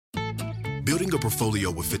Building a portfolio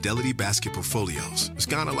with Fidelity Basket Portfolios is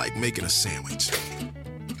kind of like making a sandwich.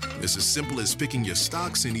 It's as simple as picking your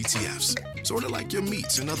stocks and ETFs, sort of like your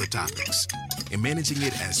meats and other toppings, and managing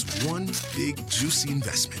it as one big, juicy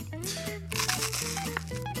investment.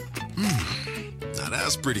 Now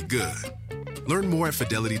that's pretty good. Learn more at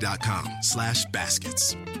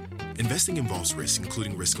fidelity.com/baskets. Investing involves risk,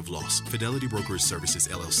 including risk of loss. Fidelity Brokerage Services,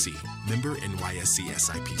 LLC. Member NYSE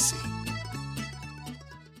SIPC.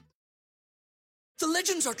 The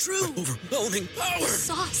legends are true. Overwhelming power! The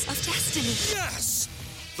sauce of destiny. Yes!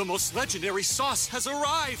 The most legendary sauce has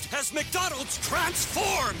arrived as McDonald's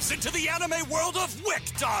transforms into the anime world of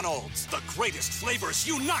WickDonald's. The greatest flavors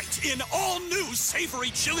unite in all new savory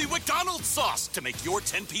chili McDonald's sauce to make your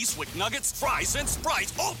 10-piece Wick Nuggets, fries, and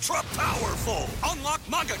Sprite ultra-powerful. Unlock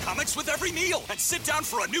manga comics with every meal and sit down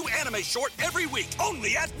for a new anime short every week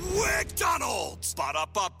only at WickDonald's.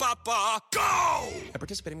 Ba-da-ba-ba-ba, go! At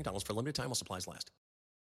participating McDonald's for a limited time while supplies last.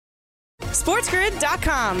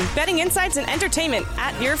 SportsGrid.com. Betting insights and entertainment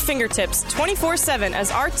at your fingertips 24/7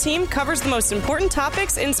 as our team covers the most important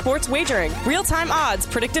topics in sports wagering. Real-time odds,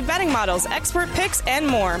 predictive betting models, expert picks, and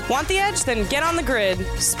more. Want the edge? Then get on the grid.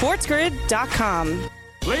 SportsGrid.com.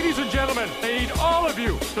 Ladies and gentlemen, I need all of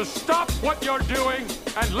you to stop what you're doing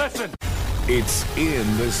and listen. It's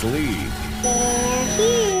In This League. They're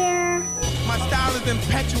here. My style is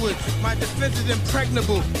impetuous. My defense is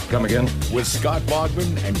impregnable. Come again? With Scott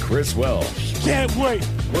Bogman and Chris Welsh. Can't wait.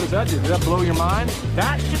 What does that do? Does that blow your mind?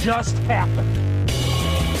 That just happened.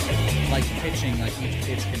 Like pitching, like each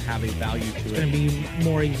pitch can have a value to it. It's going to be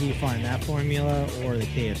more easy to find that formula or the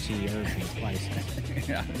KFC urban spices.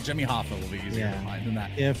 Yeah, Jimmy Hoffa will be easier to find than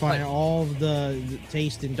that. Yeah, find all of the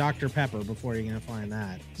taste in Dr. Pepper before you're going to find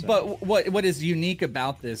that. So. But what is unique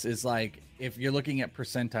about this is, like, if you're looking at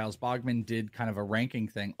percentiles, Bogman did kind of a ranking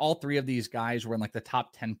thing. All three of these guys were in like the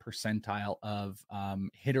top 10 percentile of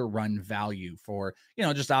hitter run value for,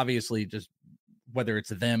 just obviously just whether it's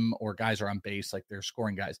them or guys are on base, like they're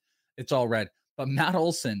scoring guys. It's all red. But Matt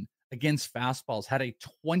Olson against fastballs had a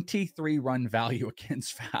 23 run value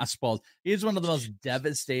against fastballs. He's one of the most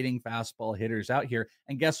devastating fastball hitters out here.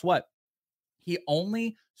 And guess what? He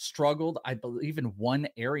only struggled, I believe, in one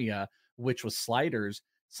area, which was sliders.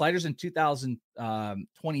 Sliders in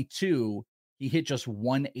 2022, he hit just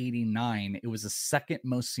 189. It was the second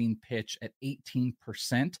most seen pitch at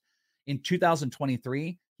 18%. In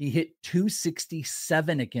 2023, he hit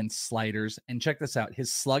 267 against sliders. And check this out.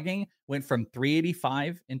 His slugging went from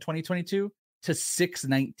 385 in 2022 to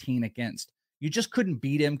 619 against. You just couldn't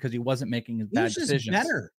beat him because he wasn't making bad decisions.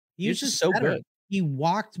 Better. He was just so good. He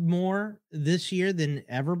walked more this year than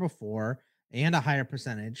ever before and a higher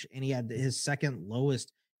percentage. And he had his second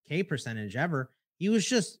lowest K percentage ever. He was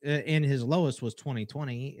just, and his lowest was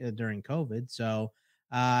 2020 during COVID. So,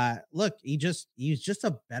 look, he's just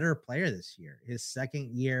a better player this year. His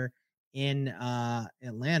second year in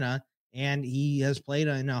Atlanta, and he has played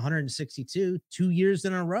in 162 2 years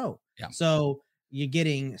in a row. Yeah. So you're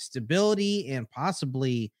getting stability and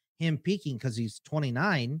possibly him peaking because he's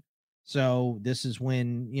 29. So this is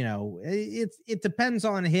when, it depends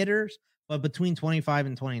on hitters, but between 25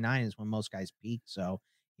 and 29 is when most guys peak. So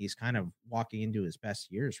he's kind of walking into his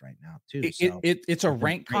best years right now too. It's a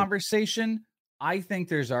rank conversation. I think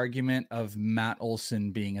there's argument of Matt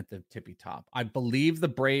Olson being at the tippy top. I believe the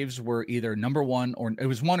Braves were either number one or it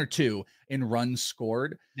was one or two in runs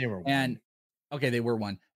scored. They were one. And okay, they were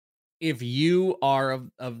one. If you are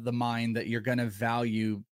of the mind that you're going to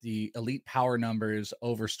value the elite power numbers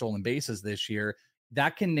over stolen bases this year,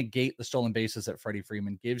 that can negate the stolen bases that Freddie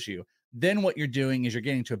Freeman gives you. Then what you're doing is you're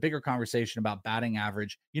getting to a bigger conversation about batting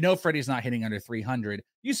average. Freddie's not hitting under 300.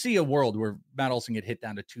 You see a world where Matt Olson get hit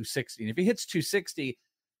down to 260. And if he hits 260,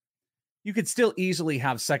 you could still easily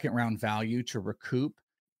have second round value to recoup.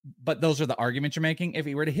 But those are the arguments you're making. If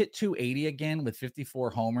he were to hit 280 again with 54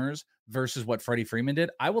 homers versus what Freddie Freeman did,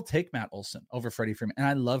 I will take Matt Olson over Freddie Freeman. And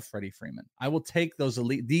I love Freddie Freeman. I will take those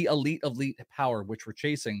the elite power, which we're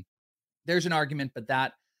chasing. There's an argument, but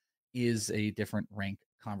that is a different rank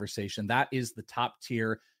conversation. That is the top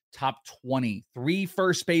tier, top 20, 3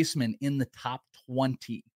 first basemen in the top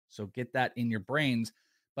 20. So get that in your brains,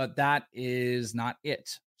 but that is not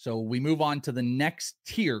it. So we move on to the next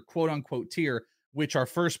tier, quote unquote tier, which are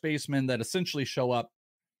first basemen that essentially show up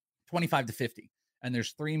 25 to 50. And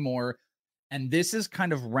there's 3 more. And this is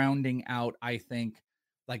kind of rounding out, I think,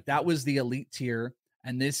 like that was the elite tier.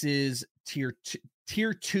 And this is tier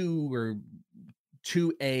 2 or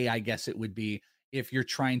 2A, I guess it would be, if you're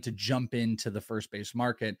trying to jump into the first base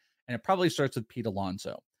market. And it probably starts with Pete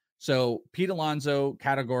Alonso. So Pete Alonso,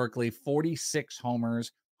 categorically 46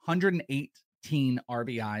 homers, 108 18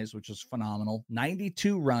 RBIs, which was phenomenal.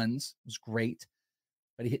 92 runs was great,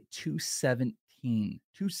 but he hit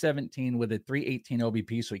 217 with a 318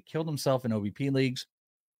 OBP. So he killed himself in OBP leagues.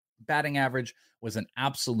 Batting average was an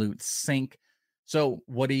absolute sink. So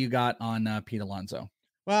what do you got on Pete Alonso?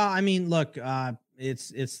 Well, I mean, look,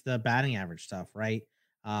 it's the batting average stuff, right?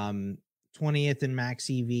 20th in max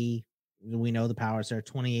EV. We know the powers there.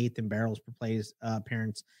 28th in barrels per play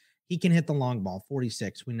appearance. He can hit the long ball,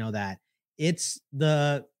 46. We know that. It's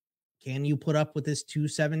can you put up with this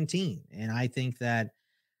 217? And I think that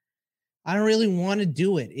I don't really want to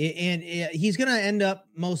do it. He's going to end up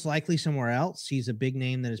most likely somewhere else. He's a big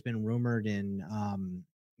name that has been rumored in,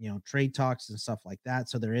 trade talks and stuff like that.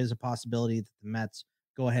 So there is a possibility that the Mets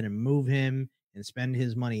go ahead and move him and spend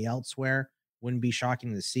his money elsewhere. Wouldn't be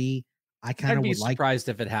shocking to see. I kind of would like. I'd be surprised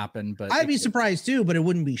if it happened, but I'd be surprised too. But it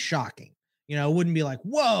wouldn't be shocking. It wouldn't be like,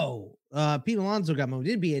 whoa, Pete Alonso got moved.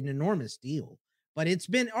 It'd be an enormous deal. But it's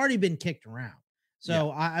already been kicked around, so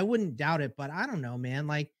yeah. I wouldn't doubt it. But I don't know, man.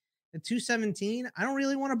 Like at 217, I don't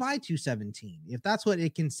really want to buy 217. If that's what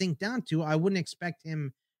it can sink down to, I wouldn't expect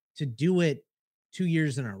him to do it 2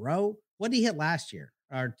 years in a row. What did he hit last year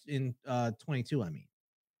or in 22? I mean,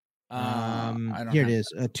 here it is,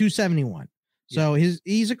 271. So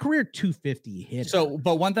he's a career 250 hitter. So,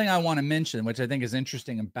 but one thing I want to mention, which I think is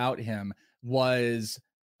interesting about him, was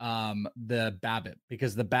the BABIP,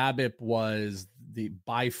 because the BABIP was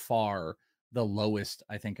by far the lowest,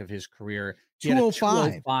 I think, of his career. He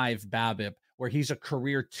 205 BABIP, where he's a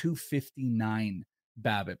career 259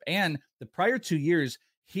 BABIP. And the prior 2 years,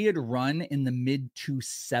 he had run in the mid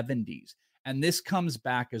 270s. And this comes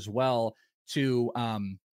back as well to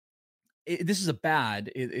this is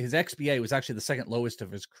his XBA was actually the second lowest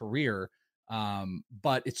of his career,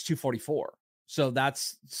 but it's 244. So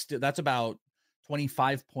that's about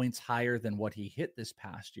 25 points higher than what he hit this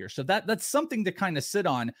past year. So that's something to kind of sit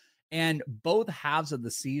on. And both halves of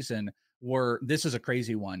the season this is a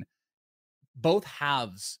crazy one. Both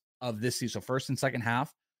halves of this season, first and second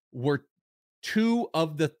half, were two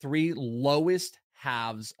of the three lowest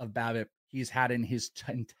halves of BABIP he's had in his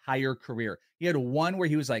entire career. He had one where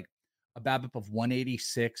he was like a BABIP of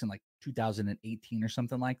 186 in like 2018 or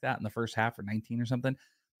something like that in the first half, or 19 or something.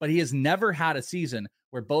 But he has never had a season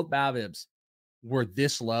where both BABIPs were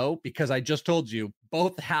this low, because I just told you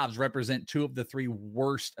both halves represent two of the three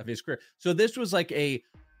worst of his career. So this was like a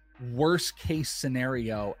worst case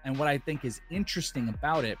scenario. And what I think is interesting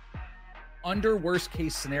about it, under worst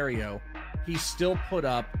case scenario, he still put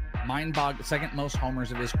up second most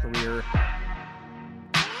homers of his career.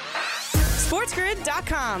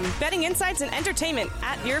 SportsGrid.com. Betting insights and entertainment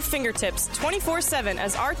at your fingertips 24/7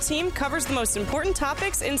 as our team covers the most important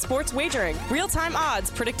topics in sports wagering. Real-time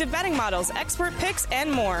odds, predictive betting models, expert picks,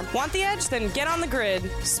 and more. Want the edge? Then get on the grid.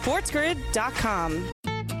 SportsGrid.com.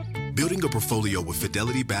 Building a portfolio with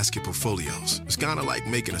Fidelity Basket Portfolios is kind of like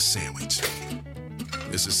making a sandwich.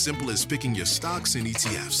 It's as simple as picking your stocks and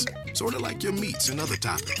ETFs, sort of like your meats and other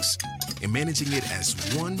topics, and managing it as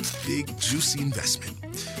one big, juicy investment.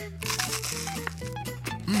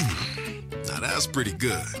 Now that's pretty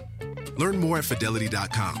good. Learn more at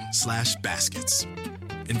fidelity.com/baskets.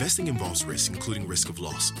 Investing involves risk, including risk of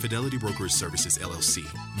loss. Fidelity Brokerage Services, LLC.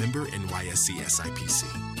 Member NYSE SIPC.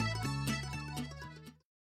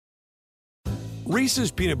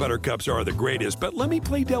 Reese's peanut butter cups are the greatest, but let me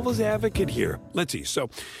play devil's advocate here. Let's see. So,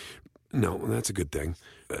 no, that's a good thing.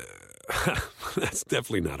 That's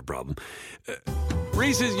definitely not a problem.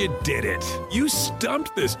 Reese's, you did it. You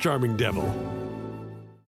stumped this charming devil.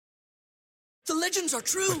 The legends are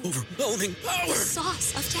true. Overwhelming power! The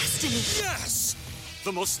sauce of destiny. Yes!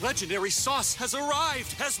 The most legendary sauce has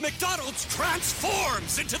arrived as McDonald's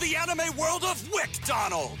transforms into the anime world of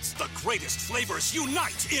WickDonald's. The greatest flavors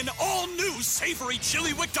unite in all new savory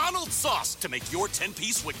chili McDonald's sauce to make your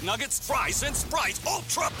 10-piece Wick Nuggets, fries, and Sprite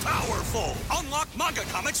ultra-powerful. Unlock manga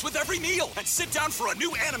comics with every meal and sit down for a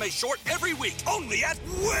new anime short every week only at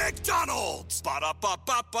WickDonald's.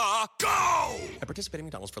 Ba-da-ba-ba-ba, go! At participating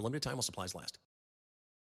McDonald's for limited time while supplies last.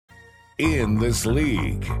 In this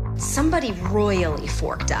league, somebody royally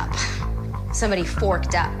forked up. Somebody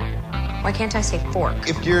forked up. Why can't I say fork?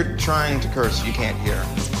 If you're trying to curse, you can't hear.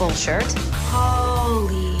 Full shirt.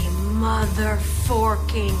 Holy mother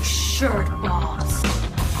forking shirt balls.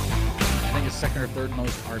 I think it's second or third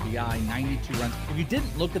most RBI, 92 runs. If you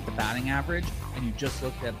didn't look at the batting average and you just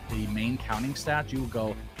looked at the main counting stats, you would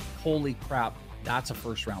go, holy crap, that's a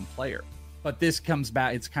first round player. But this comes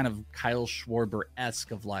back, it's kind of Kyle Schwarber-esque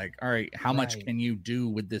of like, all right, how much can you do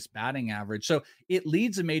with this batting average? So it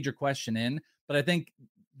leads a major question in, but I think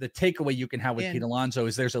the takeaway you can have with Pete Alonso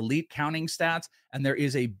is there's elite counting stats, and there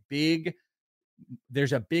is a big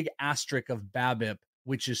there's a big asterisk of BABIP,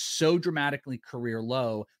 which is so dramatically career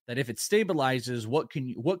low that if it stabilizes, what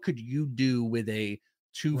could you do with a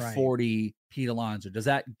 240 Pete Alonso? Does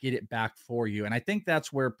that get it back for you? And I think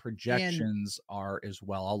that's where projections are as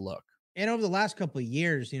well. I'll look. And over the last couple of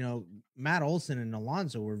years, Matt Olson and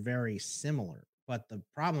Alonso were very similar. But the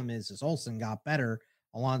problem is Olson got better,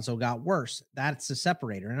 Alonso got worse. That's the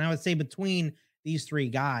separator. And I would say between these three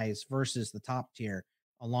guys versus the top tier,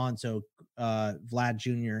 Alonso, Vlad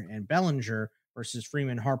Jr., and Bellinger versus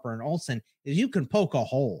Freeman, Harper, and Olson, is you can poke a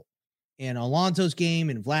hole in Alonso's game,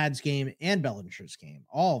 in Vlad's game, and Bellinger's game,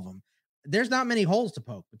 all of them. There's not many holes to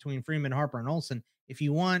poke between Freeman, Harper, and Olson. If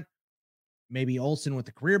you want maybe Olson with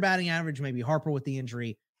the career batting average, maybe Harper with the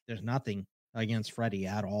injury, there's nothing against Freddie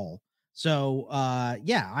at all. So,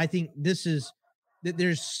 I think there's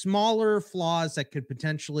smaller flaws that could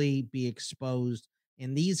potentially be exposed.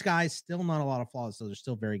 And these guys, still not a lot of flaws, so they're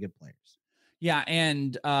still very good players. Yeah,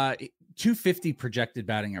 and 250 projected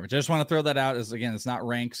batting average. I just want to throw that out as, again, it's not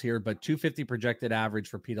ranks here, but 250 projected average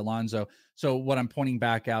for Pete Alonso. So what I'm pointing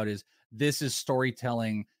back out is this is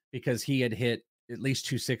storytelling because he had hit at least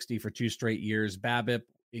 260 for 2 straight years. BABIP,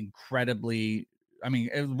 incredibly,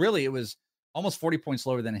 it was almost 40 points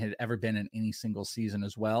lower than it had ever been in any single season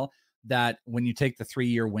as well. That when you take the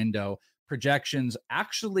 3-year window, projections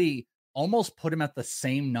actually almost put him at the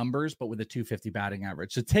same numbers, but with a 250 batting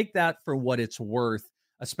average. So take that for what it's worth,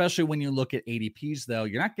 especially when you look at ADPs, though.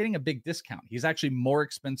 You're not getting a big discount. He's actually more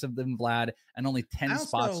expensive than Vlad and only 10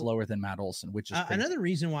 spots lower than Matt Olson, which is another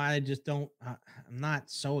reason why I just I'm not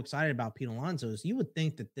so excited about Pete Alonso is you would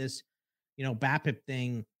think that this, BABIP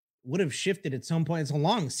thing would have shifted at some point. It's a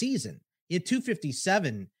long season. He had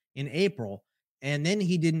 257 in April, and then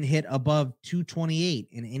he didn't hit above 228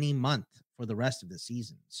 in any month for the rest of the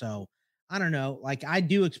season. So I don't know. Like, I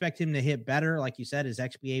do expect him to hit better. Like you said, his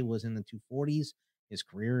XBA was in the 240s. His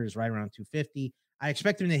career is right around 250. I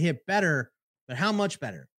expect him to hit better, but how much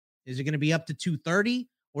better? Is it going to be up to 230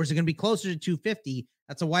 or is it going to be closer to 250?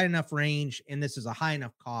 That's a wide enough range, and this is a high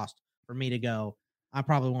enough cost for me to go, I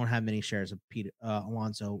probably won't have many shares of Pete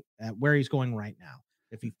Alonso at where he's going right now.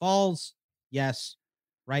 If he falls, yes.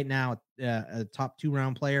 Right now, a top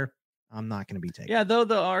 2-round player, I'm not going to be taking. Yeah, though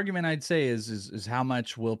the argument I'd say is how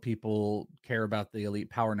much will people care about the elite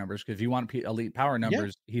power numbers? Because if you want elite power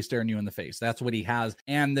numbers, he's staring you in the face. That's what he has.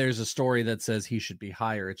 And there's a story that says he should be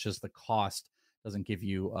higher. It's just the cost doesn't give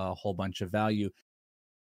you a whole bunch of value.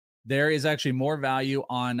 There is actually more value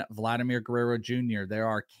on Vladimir Guerrero Jr. There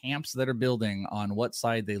are camps that are building on what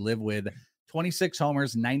side they live with. 26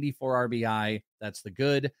 homers, 94 RBI. That's the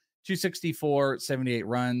good. 264, 78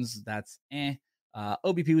 runs. That's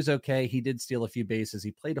OBP was okay. He did steal a few bases.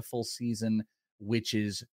 He played a full season, which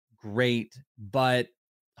is great. But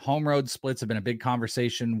home road splits have been a big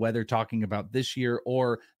conversation, whether talking about this year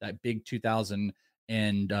or that big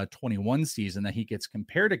 2021 season that he gets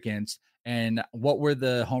compared against. And what were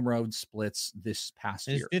the home road splits this past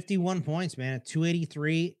year? 51 points, man.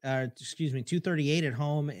 238 at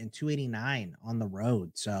home and 289 on the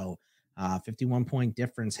road. So 51 point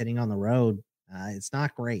difference hitting on the road. It's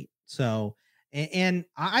not great. So, and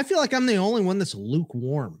I feel like I'm the only one that's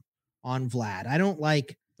lukewarm on Vlad. I don't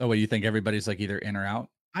like. Oh, well, you think everybody's like either in or out?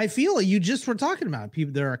 I feel you just were talking about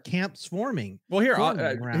people. There are camps forming. Well, here I'm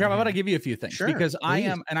going to give you a few things because please. I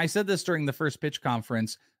am, and I said this during the first pitch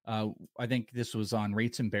conference. I think this was on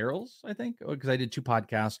Rates and Barrels. I think because I did 2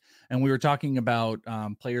 podcasts and we were talking about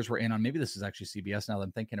players were in on. Maybe this is actually CBS now that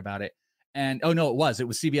I'm thinking about it. And it was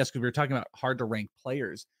CBS because we were talking about hard to rank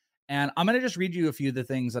players. And I'm going to just read you a few of the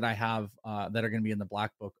things that I have that are going to be in the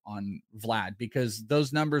black book on Vlad, because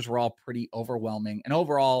those numbers were all pretty overwhelming. And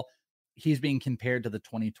overall, he's being compared to the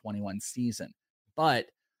 2021 season. But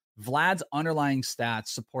Vlad's underlying stats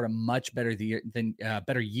support a much better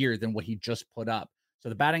year than what he just put up. So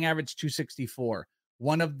the batting average 264,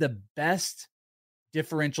 one of the best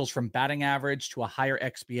differentials from batting average to a higher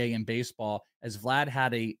XBA in baseball, as Vlad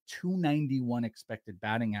had a 291 expected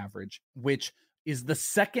batting average, which is the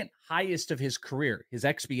second highest of his career. His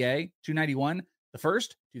XBA 291, the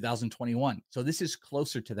first 2021. So this is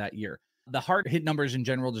closer to that year. The hard hit numbers in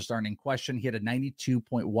general just aren't in question. He had a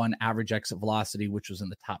 92.1 average exit velocity, which was in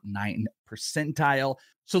the top 9 percentile.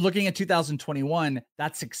 So looking at 2021,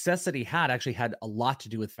 that success that he had actually had a lot to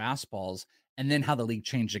do with fastballs and then how the league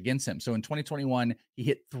changed against him. So in 2021, he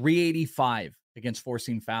hit 385 against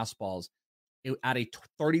four-seam fastballs at a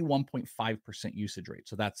 31.5% usage rate.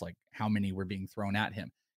 So that's like how many were being thrown at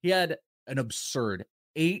him. He had an absurd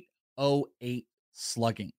 808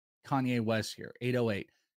 slugging. Kanye West here,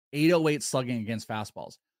 808 slugging against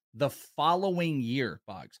fastballs. The following year,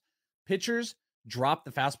 Boggs, pitchers dropped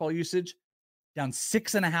the fastball usage down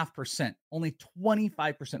 6.5%, only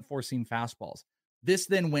 25% four-seam fastballs. This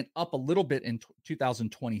then went up a little bit in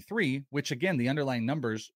 2023, which again, the underlying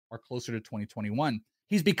numbers are closer to 2021.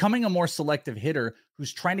 He's becoming a more selective hitter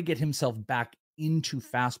who's trying to get himself back into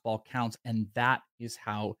fastball counts, and that is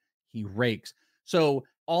how he rakes. So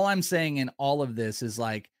all I'm saying in all of this is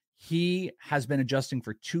like, he has been adjusting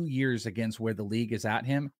for 2 years against where the league is at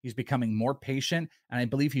him. He's becoming more patient, and I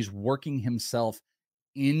believe he's working himself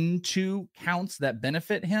into counts that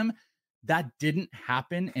benefit him. That didn't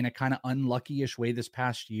happen in a kind of unlucky-ish way this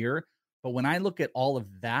past year. But when I look at all of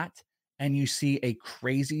that and you see a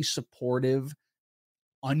crazy supportive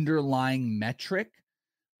underlying metric,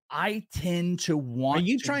 I tend to want. Are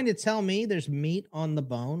you trying to tell me there's meat on the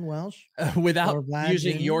bone, Welsh? Without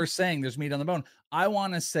using your saying there's meat on the bone. I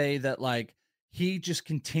want to say that like he just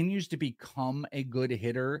continues to become a good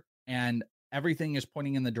hitter, and everything is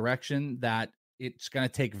pointing in the direction that it's going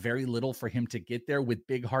to take very little for him to get there with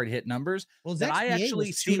big hard hit numbers. Well, that I actually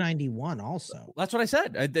was 291 also. That's what I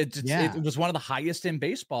said. It was one of the highest in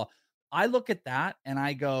baseball. I look at that and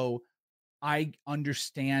I go, I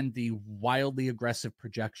understand the wildly aggressive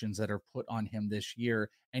projections that are put on him this year.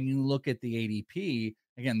 And you look at the ADP,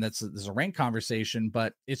 again, there's a rank conversation,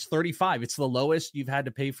 but it's 35. It's the lowest you've had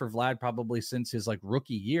to pay for Vlad probably since his like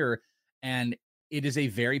rookie year. And it is a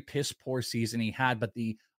very piss poor season he had, but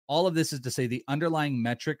all of this is to say the underlying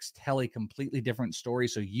metrics tell a completely different story.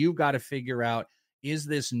 So you've got to figure out, is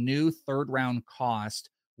this new third round cost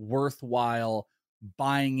worthwhile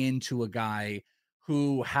buying into a guy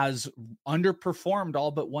who has underperformed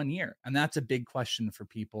all but 1 year? And that's a big question for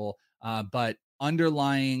people. But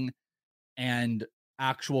underlying and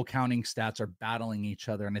actual counting stats are battling each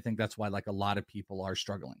other. And I think that's why like a lot of people are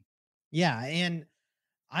struggling. Yeah. And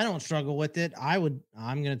I don't struggle with it. I'm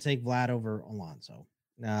going to take Vlad over Alonso.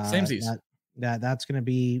 Samesies. That's going to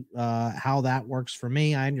be how that works for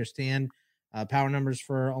me. I understand power numbers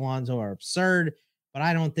for Alonso are absurd, but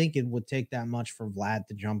I don't think it would take that much for Vlad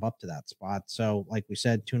to jump up to that spot. So like we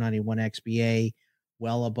said, 291 XBA,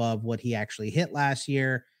 well above what he actually hit last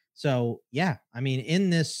year. So yeah, I mean,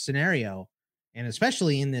 in this scenario, and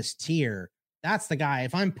especially in this tier, that's the guy.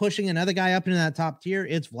 If I'm pushing another guy up into that top tier,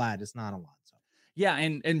 it's Vlad. It's not Alonso. Yeah,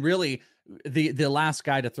 and really the last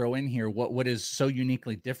guy to throw in here, what is so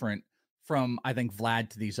uniquely different from I think Vlad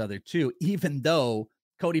to these other two, even though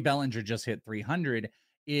Cody Bellinger just hit 300,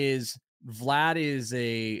 is Vlad is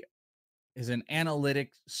an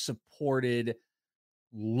analytic supported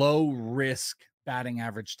low risk batting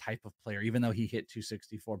average type of player, even though he hit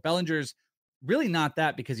 264. Bellinger's really not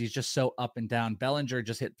that because he's just so up and down. Bellinger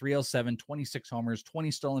just hit 307, 26 homers,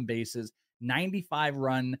 20 stolen bases, 95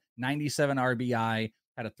 run, 97 RBI,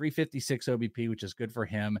 had a 356 OBP, which is good for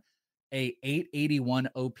him, a 881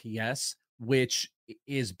 OPS, which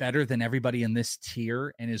is better than everybody in this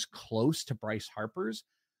tier and is close to Bryce Harper's.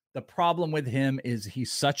 The problem with him is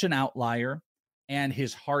he's such an outlier and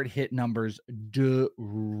his hard hit numbers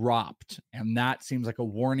dropped. And that seems like a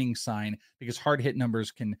warning sign because hard hit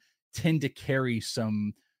numbers can tend to carry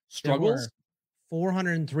some struggles.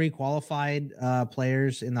 403 qualified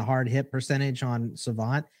players in the hard hit percentage on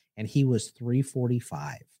Savant, and he was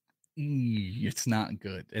 345. It's not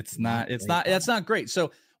good. It's not great.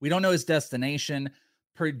 So we don't know his destination.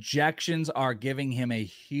 Projections are giving him a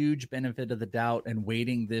huge benefit of the doubt and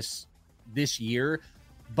waiting this year.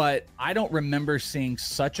 But I don't remember seeing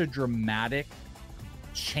such a dramatic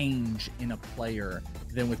change in a player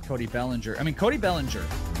than with Cody Bellinger. I mean, Cody Bellinger.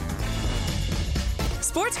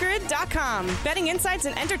 SportsGrid.com. Betting insights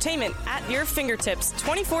and entertainment at your fingertips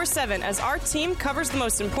 24/7 as our team covers the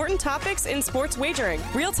most important topics in sports wagering.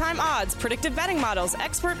 Real-time odds, predictive betting models,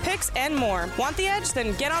 expert picks, and more. Want the edge?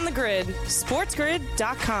 Then get on the grid.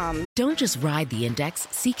 SportsGrid.com. Don't just ride the index,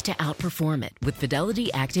 seek to outperform it with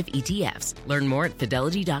Fidelity Active ETFs. Learn more at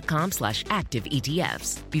Fidelity.com/active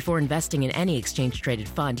ETFs. Before investing in any exchange-traded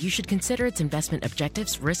fund, you should consider its investment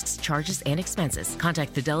objectives, risks, charges, and expenses.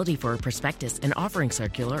 Contact Fidelity for a prospectus and offering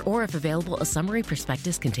circular, or if available, a summary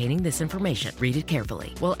prospectus containing this information. Read it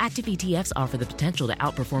carefully. While active ETFs offer the potential to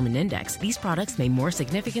outperform an index, these products may more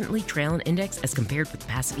significantly trail an index as compared with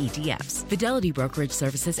passive ETFs. Fidelity Brokerage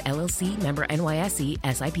Services, LLC, member NYSE,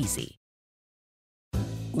 SIPC.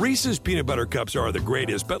 Reese's peanut butter cups are the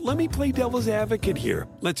greatest, but let me play devil's advocate here.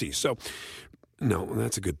 Let's see. So, no,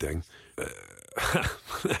 that's a good thing.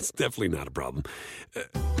 That's definitely not a problem.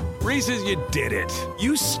 Reese's, you did it.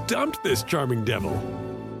 You stumped this charming devil.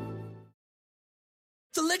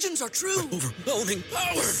 The legends are true. Overwhelming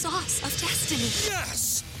power! The sauce of destiny.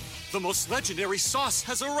 Yes! The most legendary sauce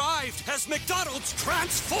has arrived as McDonald's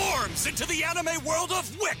transforms into the anime world of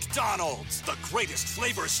WickDonald's. The greatest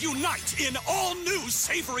flavors unite in all new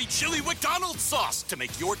savory chili McDonald's sauce to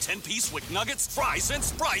make your 10-piece Wick Nuggets, fries, and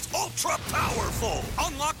Sprite ultra powerful.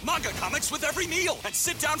 Unlock manga comics with every meal and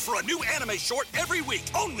sit down for a new anime short every week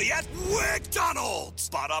only at WickDonald's.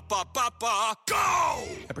 Ba-da-ba-ba-ba, go!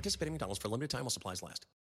 At participating McDonald's for a limited time while supplies last.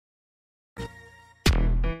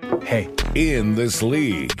 Hey, in this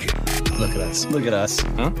league. Look at us. Look at us.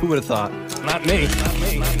 Huh? Who would have thought? Not me. Not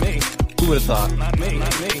me. Not me. Who would have thought? Not me.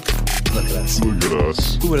 Not me. Look at us. Look at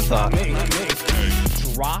us. Who would have thought? Me. Not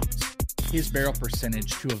me. Dropped his barrel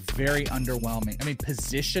percentage to a very underwhelming. I mean,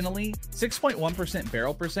 positionally, 6.1%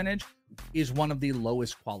 barrel percentage is one of the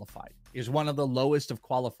lowest qualified. Is one of the lowest of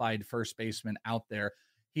qualified first basemen out there.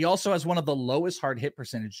 He also has one of the lowest hard hit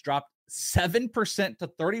percentage, dropped 7% to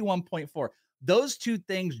 31.4. Those two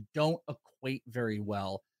things don't equate very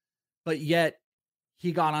well, but yet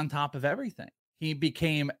he got on top of everything. He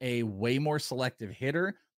became a way more selective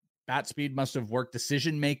hitter. Bat speed must have worked.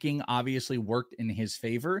 Decision-making obviously worked in his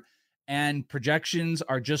favor, and projections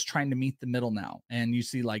are just trying to meet the middle now. And you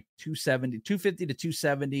see like 250 to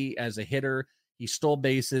 270 as a hitter. He stole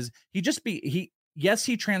bases. Yes,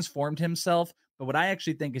 he transformed himself, but what I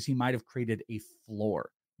actually think is he might have created a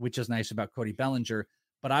floor, which is nice about Cody Bellinger.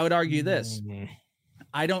 But I would argue this.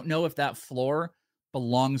 I don't know if that floor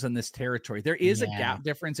belongs in this territory. There is a gap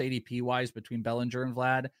difference ADP-wise between Bellinger and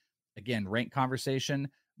Vlad. Again, rank conversation,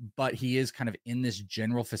 but he is kind of in this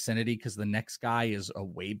general vicinity because the next guy is a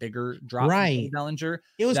way bigger drop from Cody Bellinger.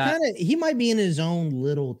 It was he might be in his own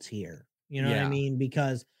little tier. You know what I mean?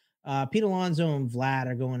 Because Pete Alonso and Vlad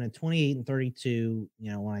are going at 28 and 32.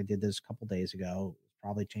 You know, when I did this a couple days ago,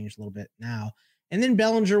 probably changed a little bit now. And then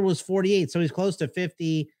Bellinger was 48, so he's close to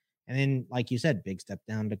 50. And then, like you said, big step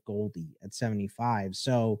down to Goldie at 75.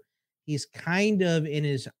 So he's kind of in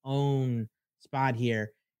his own spot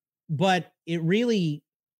here. But it really,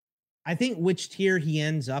 I think which tier he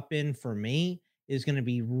ends up in for me is going to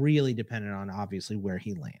be really dependent on obviously where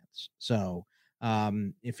he lands. So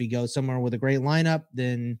if he goes somewhere with a great lineup,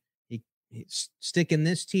 then he's stick in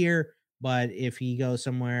this tier. But if he goes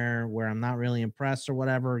somewhere where I'm not really impressed or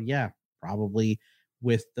whatever, probably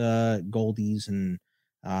with the Goldies and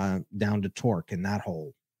down to Torque and that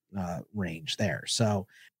whole range there. So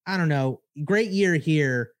I don't know. Great year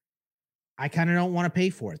here. I kind of don't want to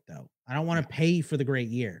pay for it, though. I don't want to pay for the great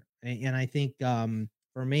year. And I think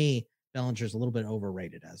for me, Bellinger's a little bit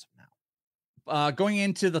overrated as of now. Going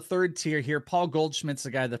into the third tier here, Paul Goldschmidt's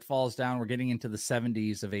the guy that falls down. We're getting into the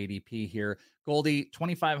 70s of ADP here. Goldie,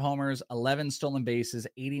 25 homers, 11 stolen bases,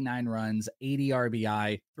 89 runs, 80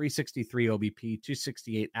 RBI, 363 OBP,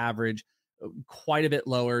 268 average, quite a bit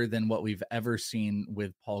lower than what we've ever seen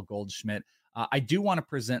with Paul Goldschmidt. I do want to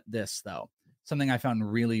present this, though, something I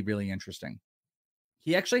found really, really interesting.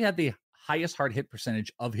 He actually had the highest hard hit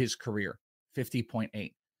percentage of his career,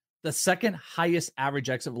 50.8. The second highest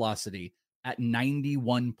average exit velocity at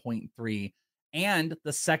 91.3, and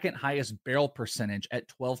the second highest barrel percentage at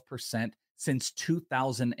 12% since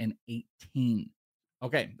 2018.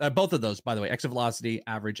 Okay, both of those, by the way, exit velocity,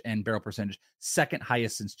 average, and barrel percentage, second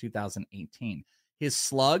highest since 2018. His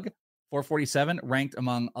slug, 447, ranked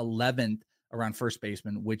among 11th around first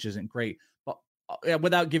baseman, which isn't great. But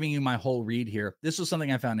without giving you my whole read here, this was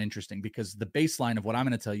something I found interesting because the baseline of what I'm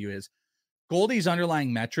going to tell you is Goldie's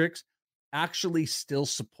underlying metrics actually still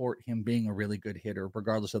support him being a really good hitter,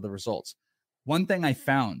 regardless of the results. One thing I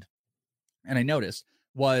found, and I noticed,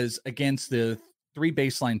 was against the three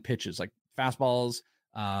baseline pitches, like fastballs,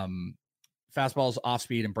 off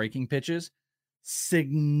speed, and breaking pitches,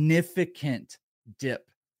 significant dip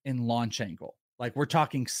in launch angle. Like we're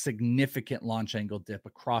talking significant launch angle dip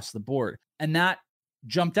across the board. And that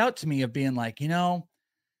jumped out to me of being like,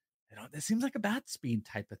 this seems like a bat speed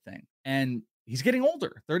type of thing. And he's getting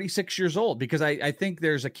older, 36 years old, because I think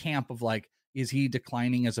there's a camp of like, is he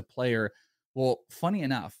declining as a player? Well, funny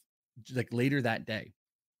enough, like later that day,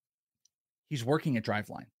 he's working at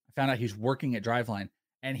Driveline. I found out he's working at Driveline,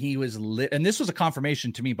 and he was lit. And this was a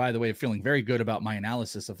confirmation to me, by the way, of feeling very good about my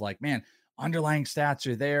analysis of like, man, underlying stats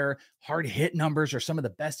are there. Hard hit numbers are some of the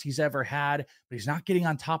best he's ever had, but he's not getting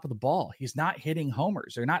on top of the ball. He's not hitting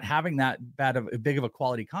homers. They're not having that big of a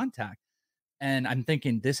quality contact. And I'm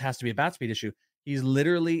thinking this has to be a bat speed issue. He's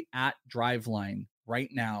literally at Driveline right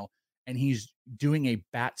now, and he's doing a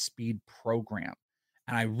bat speed program.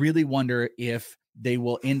 And I really wonder if they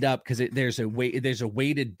will end up, because there's a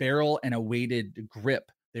weighted barrel and a weighted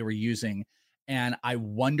grip they were using. And I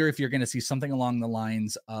wonder if you're going to see something along the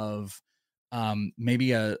lines of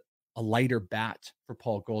maybe a a lighter bat for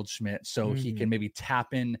Paul Goldschmidt, so he can maybe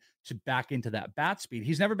tap in to back into that bat speed.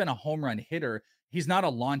 He's never been a home run hitter. He's not a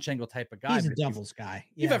launch angle type of guy. He's a doubles guy.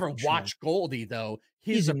 You've ever watched Goldie, though,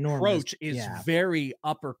 his approach is very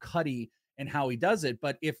uppercutty in how he does it.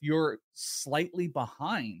 But if you're slightly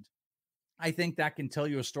behind, I think that can tell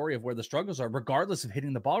you a story of where the struggles are, regardless of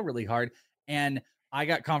hitting the ball really hard. And I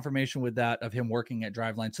got confirmation with that of him working at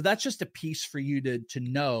Driveline. So that's just a piece for you to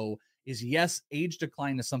know is, yes, age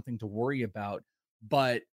decline is something to worry about,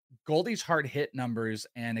 but Goldie's hard hit numbers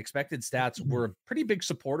and expected stats were a pretty big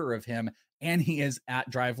supporter of him. And he is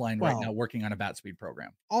at Driveline right now working on a bat speed program.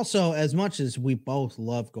 Also, as much as we both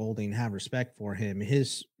love Goldie and have respect for him,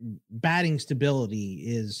 his batting stability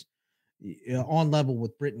is on level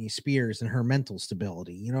with Britney Spears and her mental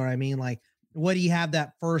stability. You know what I mean? Like, what do you have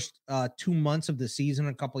that first 2 months of the season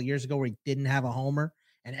a couple of years ago where he didn't have a homer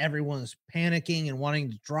and everyone was panicking and wanting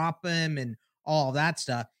to drop him and all that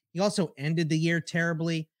stuff? He also ended the year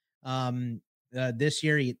terribly. This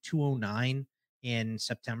year he hit 209 in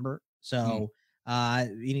September. So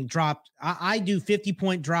he dropped. I do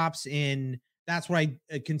 50-point drops in. That's what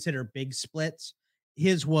I consider big splits.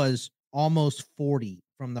 His was almost 40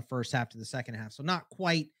 from the first half to the second half. So not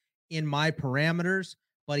quite in my parameters,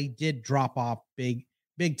 but he did drop off big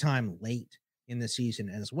time late in the season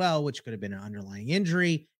as well, which could have been an underlying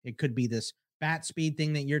injury. It could be this bat speed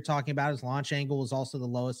thing that you're talking about. His launch angle is also the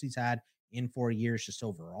lowest he's had in 4 years, just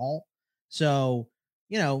overall. So,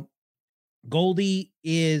 Goldie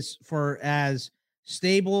is, for as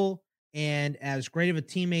stable and as great of a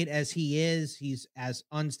teammate as he is, he's as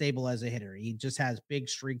unstable as a hitter. He just has big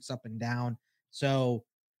streaks up and down. So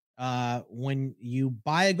when you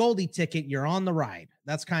buy a Goldie ticket, you're on the ride.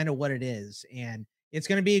 That's kind of what it is. And it's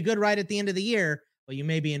going to be a good ride at the end of the year, but you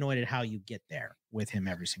may be annoyed at how you get there with him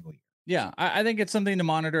every single year. Yeah, I think it's something to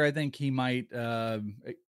monitor. I think he might, there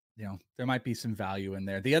might be some value in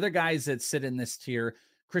there. The other guys that sit in this tier,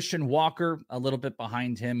 Christian Walker, a little bit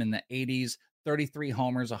behind him in the 80s, 33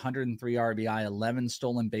 homers, 103 RBI, 11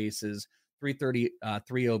 stolen bases,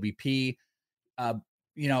 333 OBP.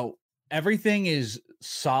 Everything is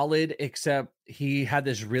solid except he had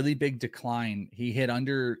this really big decline. He hit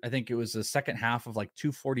under, I think it was the second half of like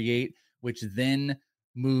 248, which then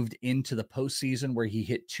moved into the postseason where he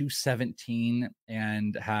hit 217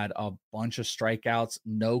 and had a bunch of strikeouts,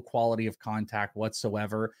 no quality of contact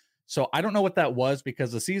whatsoever. So I don't know what that was,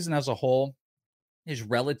 because the season as a whole is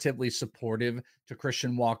relatively supportive to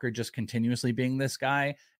Christian Walker just continuously being this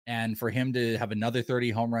guy. And for him to have another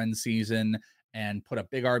 30 home run season and put up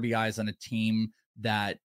big RBIs on a team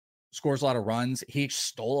that scores a lot of runs, he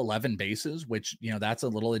stole 11 bases, which, that's a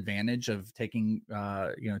little advantage of taking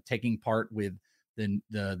part with the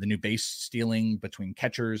new base stealing between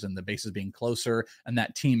catchers and the bases being closer and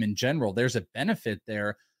that team in general. There's a benefit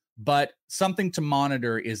there. But something to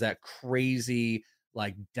monitor is that crazy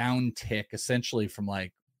down tick essentially from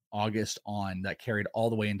August on that carried all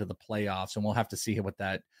the way into the playoffs. And we'll have to see what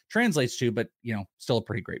that translates to, but still a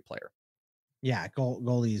pretty great player. Yeah.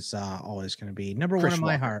 Goldie's always going to be number one in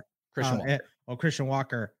my heart. Christian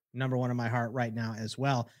Walker, number one in my heart right now as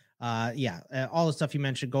well. All the stuff you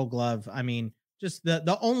mentioned, Gold Glove. I mean, just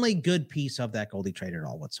the only good piece of that Goldie trade at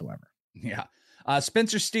all whatsoever. Yeah.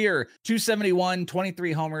 Spencer Steer, 271,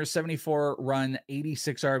 23 homers, 74 run,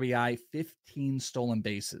 86 RBI, 15 stolen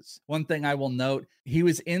bases. One thing I will note, he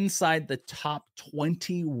was inside the top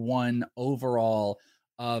 21 overall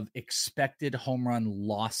of expected home run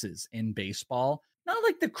losses in baseball. Not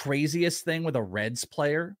like the craziest thing with a Reds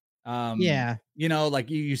player.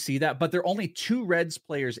 You see that, but there are only 2 Reds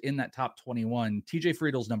players in that top 21. TJ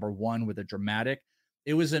Friedel's number 1 with a dramatic.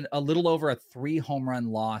 It was a little over a 3 home run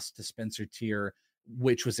loss to Spencer Steer,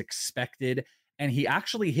 which was expected. And he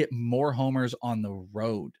actually hit more homers on the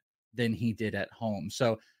road than he did at home.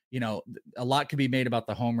 So, a lot could be made about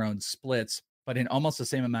the home run splits, but in almost the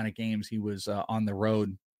same amount of games, he was on the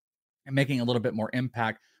road and making a little bit more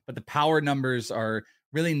impact. But the power numbers are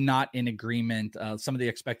really not in agreement. Some of the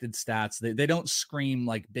expected stats, they don't scream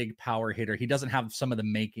like big power hitter. He doesn't have some of the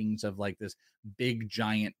makings of this big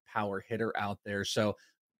giant power hitter out there. So,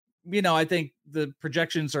 I think the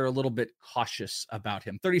projections are a little bit cautious about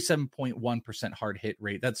him. 37.1% hard hit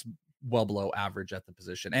rate. That's well below average at the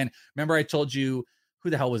position. And remember, I told you,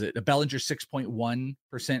 who the hell was it? A Bellinger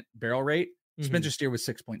 6.1% barrel rate. Mm-hmm. Spencer Steer was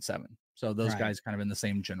 6.7. So those guys kind of in the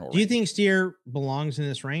same general range. Do you think Steer belongs in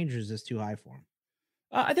this range, or is this too high for him?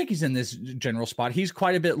 I think he's in this general spot. He's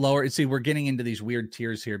quite a bit lower. See, we're getting into these weird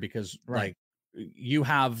tiers here because you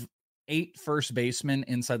have 8 first basemen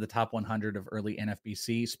inside the top 100 of early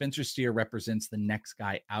NFBC. Spencer Steer represents the next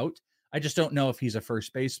guy out I just don't know if he's a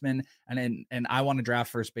first baseman, and I want to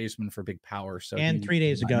draft first baseman for big power. So and 3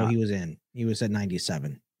 days ago he was at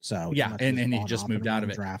 97. So yeah, and he just moved out of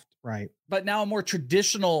it. Draft, right? But now a more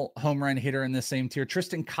traditional home run hitter in the same tier,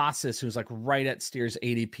 Tristan Casas, who's like right at Steer's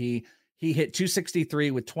ADP. He hit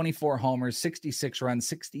 263 with 24 homers, 66 runs,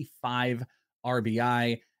 65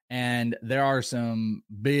 RBI. And there are some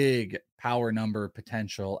big power number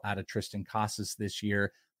potential out of Tristan Casas this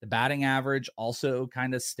year. The batting average also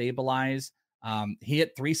kind of stabilized. He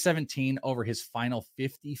hit 317 over his final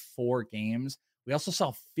 54 games. We also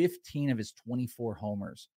saw 15 of his 24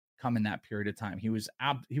 homers come in that period of time. He was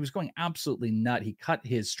going absolutely nut. He cut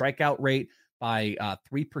his strikeout rate by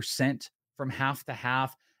 3% from half to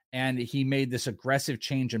half, and he made this aggressive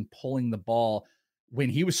change in pulling the ball when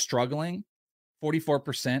he was struggling.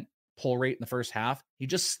 44% pull rate in the first half. He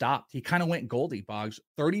just stopped. He kind of went Goldie, Boggs.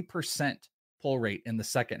 30% pull rate in the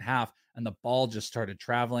second half, and the ball just started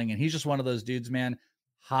traveling. And he's just one of those dudes, man.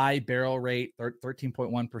 High barrel rate,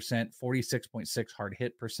 13.1%, 46.6 hard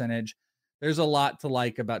hit percentage. There's a lot to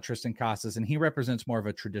like about Tristan Casas, and he represents more of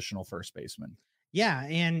a traditional first baseman. Yeah,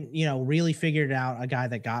 and really figured out a guy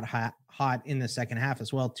that got hot in the second half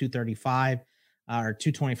as well. 235 or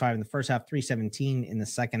 225 in the first half, 317 in the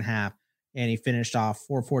second half, and he finished off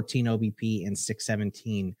 414 OBP and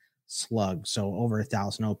 617 slug, so over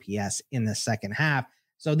 1,000 OPS in the second half.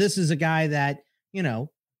 So this is a guy that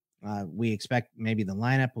we expect maybe the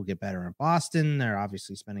lineup will get better in Boston. They're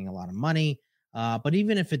obviously spending a lot of money, but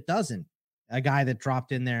even if it doesn't, a guy that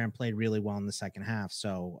dropped in there and played really well in the second half.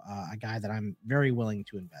 So a guy that I'm very willing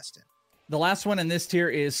to invest in. The last one in this tier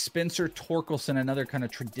is Spencer Torkelson, another kind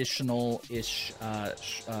of traditional-ish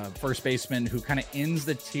first baseman who kind of ends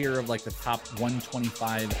the tier of like the top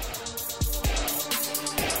 125.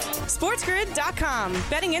 SportsGrid.com.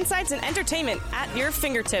 Betting insights and entertainment at your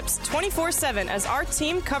fingertips 24/7 as our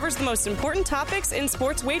team covers the most important topics in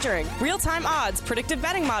sports wagering. Real-time odds, predictive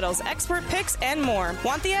betting models, expert picks, and more.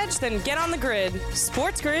 Want the edge? Then get on the grid.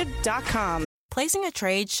 SportsGrid.com. Placing a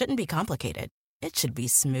trade shouldn't be complicated. It should be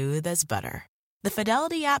smooth as butter. The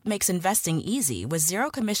Fidelity app makes investing easy with zero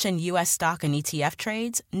commission U.S. stock and ETF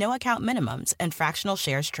trades, no account minimums, and fractional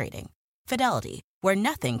shares trading. Fidelity, where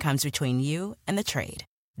nothing comes between you and the trade.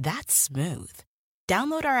 That's smooth.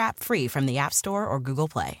 Download our app free from the App Store or Google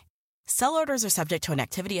Play. Sell orders are subject to an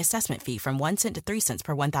activity assessment fee from 1 cent to 3 cents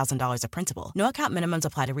per $1,000 of principal. No account minimums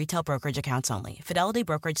apply to retail brokerage accounts only. Fidelity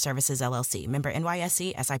Brokerage Services, LLC. Member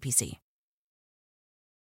NYSE, SIPC.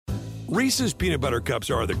 Reese's peanut butter cups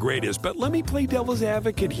are the greatest, but let me play devil's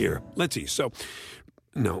advocate here. Let's see. So,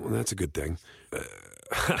 no, that's a good thing.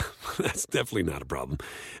 That's definitely not a problem.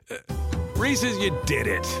 Reese's, you did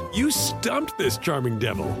it. You stumped this charming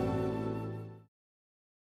devil.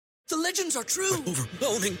 The legends are true.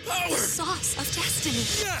 Overwhelming power! The sauce of destiny.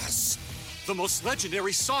 Yes! The most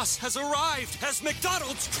legendary sauce has arrived as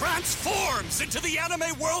McDonald's transforms into the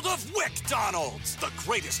anime world of WickDonald's. The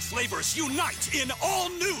greatest flavors unite in all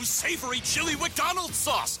new savory chili McDonald's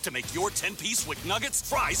sauce to make your 10-piece Wick Nuggets,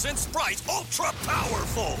 fries, and Sprite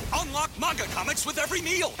ultra-powerful. Unlock manga comics with every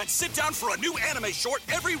meal and sit down for a new anime short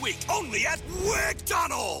every week only at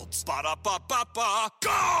WickDonald's. Ba-da-ba-ba-ba,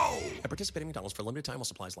 go! At participating McDonald's for a limited time while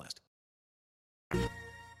supplies last.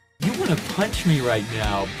 You want to punch me right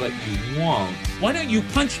now, but you won't. Why don't you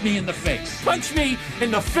punch me in the face? Punch me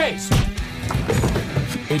in the face!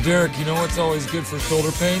 Hey, Derek, you know what's always good for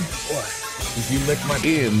shoulder pain? What? If you lick my...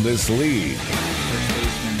 In this league.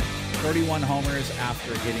 31 homers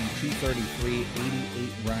after hitting 233,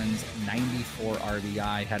 88 runs, 94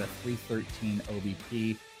 RBI, had a 313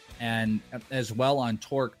 OBP, and as well on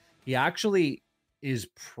torque. He actually is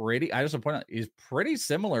pretty, I just want to point out, is pretty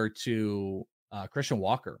similar to Christian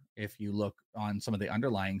Walker, if you look on some of the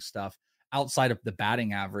underlying stuff outside of the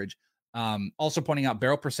batting average. Also pointing out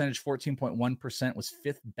barrel percentage, 14.1%, was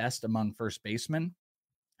fifth best among first basemen.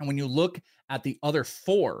 And when you look at the other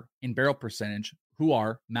four in barrel percentage, who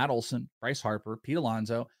are Matt Olson, Bryce Harper, Pete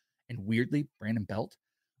Alonso, and weirdly, Brandon Belt,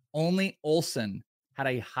 only Olson had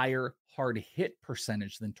a higher hard hit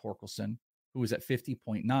percentage than Torkelson, who was at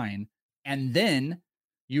 50.9. And then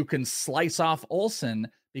you can slice off Olson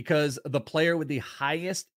because the player with the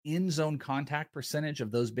highest in-zone contact percentage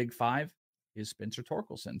of those big five is Spencer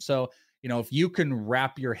Torkelson. So, if you can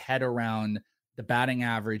wrap your head around the batting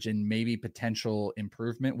average and maybe potential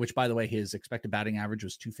improvement, which, by the way, his expected batting average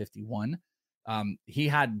was 251. He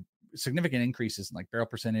had significant increases in like barrel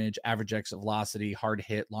percentage, average exit velocity, hard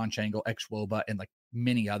hit, launch angle, xWOBA, and like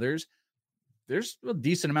many others. There's a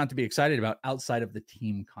decent amount to be excited about outside of the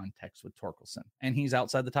team context with Torkelson, and he's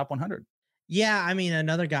outside the top 100. Yeah, I mean,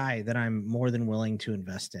 another guy that I'm more than willing to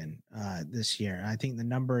invest in this year. I think the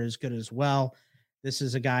number is good as well. This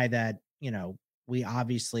is a guy that, we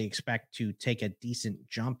obviously expect to take a decent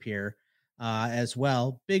jump here as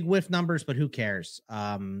well. Big whiff numbers, but who cares?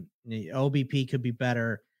 The OBP could be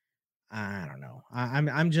better. I don't know.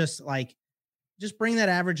 I'm just like, just bring that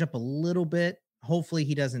average up a little bit. Hopefully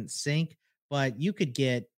he doesn't sink, but you could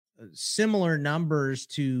get similar numbers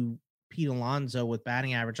to Pete Alonso with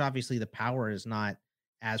batting average. Obviously the power is not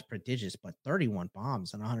as prodigious, but 31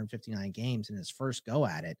 bombs in 159 games in his first go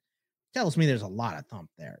at it tells me there's a lot of thump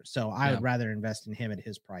there. So I would rather invest in him at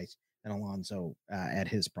his price than Alonso at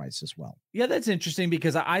his price as well. Yeah, that's interesting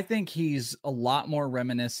because I think he's a lot more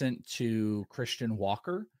reminiscent to Christian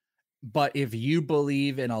Walker. But if you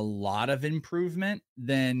believe in a lot of improvement,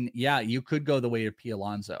 then you could go the way of P.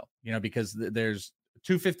 Alonso, because there's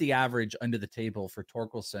 250 average under the table for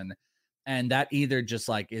Torkelson. And that either just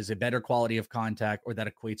like is a better quality of contact or that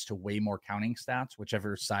equates to way more counting stats,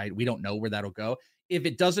 whichever side. We don't know where that'll go. If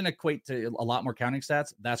it doesn't equate to a lot more counting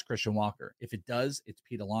stats, that's Christian Walker. If it does, it's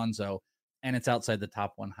Pete Alonso, and it's outside the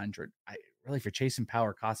top 100. Really, for chasing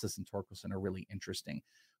power, Costas and Torkelson are really interesting.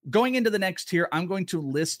 Going into the next tier, I'm going to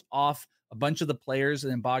list off a bunch of the players,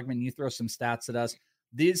 and then Bogman, you throw some stats at us.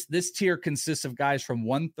 This tier consists of guys from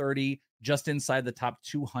 130 just inside the top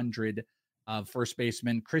 200 first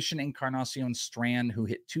baseman. Christian Encarnacion Strand, who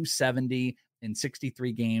hit 270 in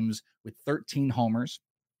 63 games with 13 homers.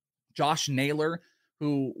 Josh Naylor,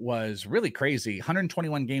 who was really crazy.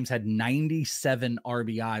 121 games, had 97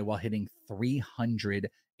 RBI while hitting 300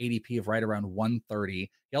 ADP of right around 130.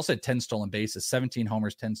 He also had 10 stolen bases, 17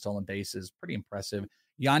 homers, 10 stolen bases. Pretty impressive.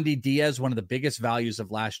 Yandy Diaz, one of the biggest values of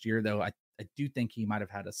last year, though I do think he might have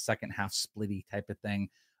had a second half splitty type of thing.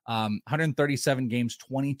 137 games,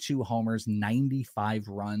 22 homers, 95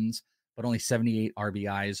 runs, but only 78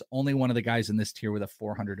 RBIs. Only one of the guys in this tier with a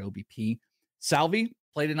 400 OBP. Salvi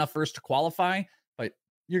played enough first to qualify, but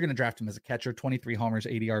you're going to draft him as a catcher. 23 homers,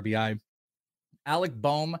 80 RBI. Alec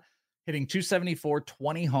Boehm hitting 274,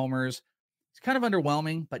 20 homers. It's kind of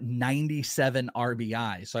underwhelming, but 97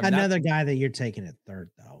 RBI. So another guy that you're taking at third,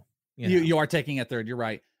 though. You are taking at third. You're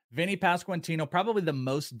right. Vinny Pasquantino, probably the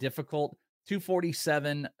most difficult.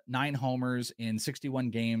 247, 9 homers in 61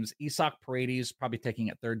 games. Isaac Paredes, probably taking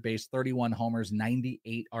at third base, 31 homers,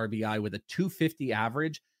 98 RBI with a 250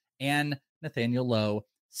 average. And Nathaniel Lowe,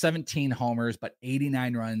 17 homers, but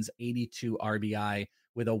 89 runs, 82 RBI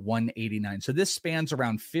with a 189. So this spans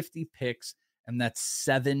around 50 picks, and that's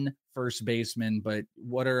 7 first basemen. But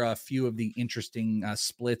what are a few of the interesting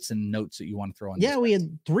splits and notes that you want to throw in? Yeah, we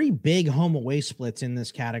had 3 big home away splits in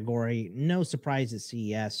this category. No surprise that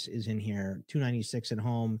CES is in here. 296 at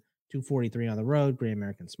home, 243 on the road. Great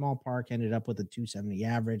American Small Park ended up with a 270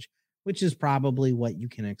 average, which is probably what you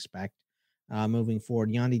can expect moving forward.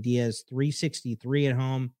 Yandy Diaz, 363 at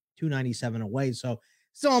home, 297 away. So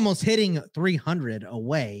still almost hitting 300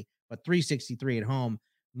 away, but 363 at home,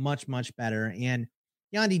 much, much better. And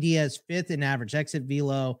Yandy Diaz, 5th in average exit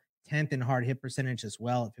velo, 10th in hard hit percentage as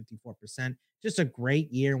well at 54%. Just a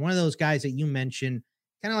great year. One of those guys that you mentioned,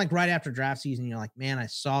 kind of like right after draft season, you're like, man, I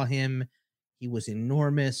saw him. He was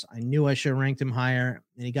enormous. I knew I should have ranked him higher.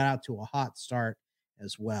 And he got out to a hot start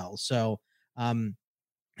as well. So, and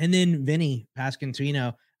then Vinny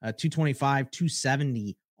Pasquantino, 225,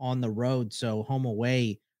 270 on the road. So home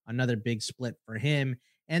away, another big split for him.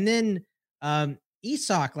 And then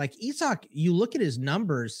Isaac, you look at his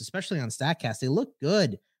numbers, especially on StatCast, they look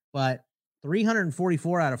good, but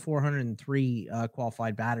 344 out of 403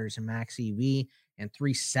 qualified batters in max EV and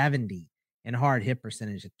 370 in hard hit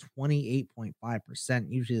percentage at 28.5%.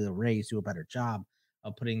 Usually the Rays do a better job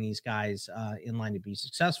of putting these guys in line to be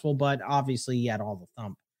successful, but obviously he had all the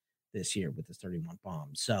thump this year with his 31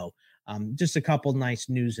 bombs. So just a couple nice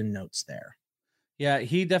news and notes there. Yeah,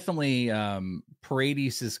 he definitely,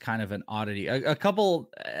 Paredes is kind of an oddity. A couple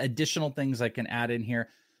additional things I can add in here.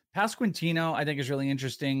 Pasquantino, I think, is really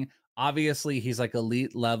interesting. Obviously, he's like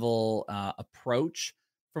elite level approach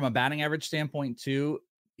from a batting average standpoint, too.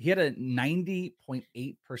 He had a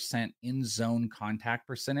 90.8% in zone contact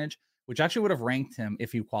percentage, which actually would have ranked him,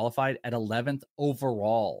 if he qualified, at 11th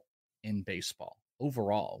overall in baseball.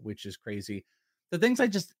 Overall, which is crazy. The things I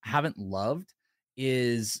just haven't loved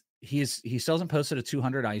is he still hasn't posted a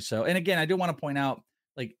 200 ISO. And again, I do want to point out,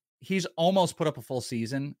 like, he's almost put up a full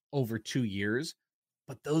season over 2 years,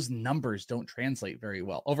 but those numbers don't translate very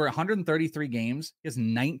well. Over 133 games, he has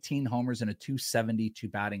 19 homers and a 272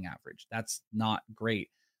 batting average. That's not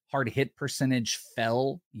great. Hard hit percentage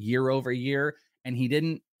fell year over year, and he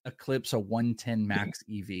didn't eclipse a 110 max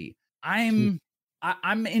EV. I'm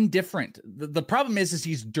I'm indifferent. The problem is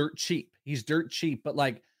he's dirt cheap. He's dirt cheap, but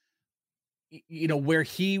like, where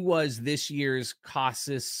he was this year's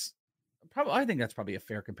Casas, I think that's probably a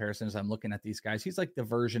fair comparison as I'm looking at these guys. He's like the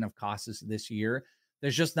version of Casas this year.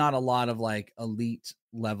 There's just not a lot of like elite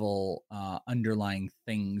level underlying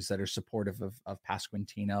things that are supportive of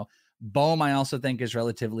Pasquantino. Bohm, I also think, is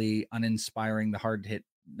relatively uninspiring. The hard hit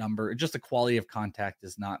number, just the quality of contact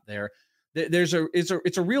is not there.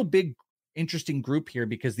 It's a real big, interesting group here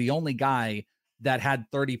because the only guy that had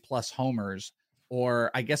 30 plus homers, or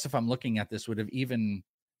I guess if I'm looking at this, would have even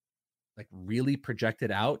like really projected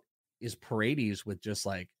out, is Paredes with just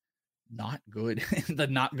like not good, the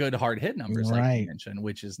not good hard hit numbers, like you mentioned,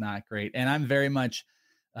 which is not great. And I'm very much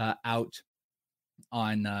out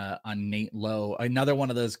on Nate Lowe, another one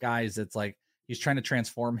of those guys that's like he's trying to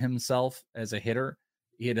transform himself as a hitter.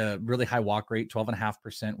 He had a really high walk rate,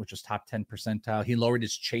 12.5%, which was top 10 percentile. He lowered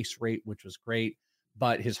his chase rate, which was great,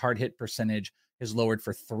 but his hard hit percentage has lowered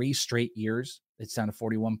for 3 straight years. It's down to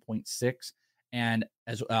 41.6. And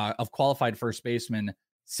as of qualified first baseman,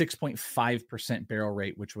 6.5% barrel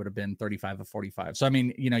rate, which would have been 35 of 45. So, I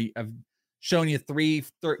mean, I've shown you three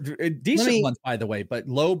decent ones, by the way, but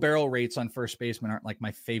low barrel rates on first baseman aren't like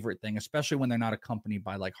my favorite thing, especially when they're not accompanied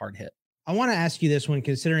by like hard hit. I want to ask you this one,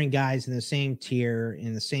 considering guys in the same tier,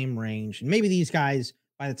 in the same range, and maybe these guys,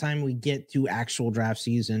 by the time we get to actual draft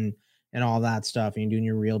season and all that stuff, and you're doing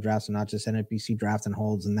your real drafts and not just NFBC draft and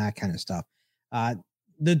holds and that kind of stuff,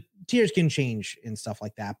 the tiers can change and stuff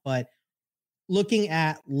like that. But looking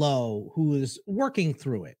at Lowe, who is working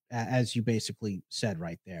through it, as you basically said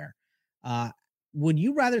right there, would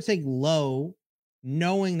you rather take Lowe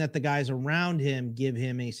knowing that the guys around him give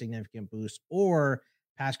him a significant boost, or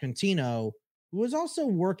Pasquantino, who is also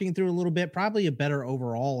working through a little bit, probably a better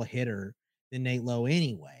overall hitter than Nate Lowe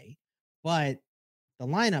anyway, but the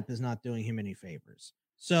lineup is not doing him any favors?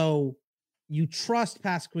 So you trust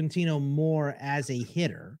Pasquantino more as a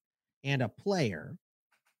hitter and a player,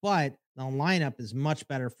 but the lineup is much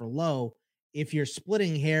better for Lowe. If you're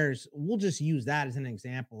splitting hairs, we'll just use that as an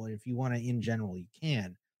example. If you want to, in general, you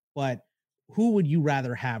can. But who would you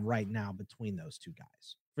rather have right now between those two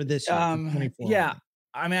guys for this year? Yeah.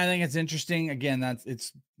 I mean, I think it's interesting. Again,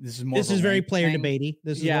 this is very player debatey.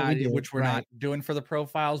 This is what we do, which we're not doing for the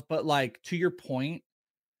profiles. But like, to your point,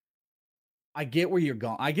 I get where you're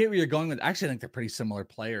going. With. Actually, I think they're pretty similar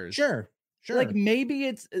players. Sure. Like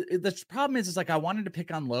maybe the problem is like I wanted to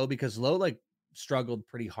pick on Lowe because Lowe like struggled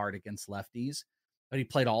pretty hard against lefties, but he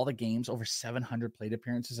played all the games, over 700 plate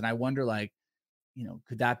appearances, and I wonder, like,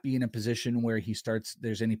 could that be in a position where he starts?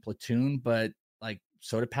 There's any platoon, but like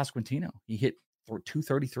so did Pasquantino. He hit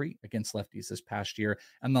 233 against lefties this past year,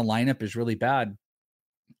 and the lineup is really bad.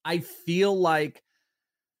 I feel like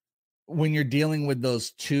when you're dealing with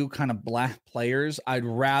those two kind of black players, I'd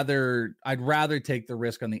rather take the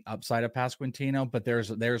risk on the upside of Pasquantino, but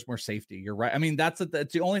there's more safety. You're right. I mean, that's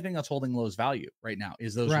the only thing that's holding Lowe's value right now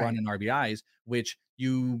is those running RBIs, which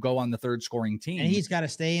you go on the third scoring team. And he's got to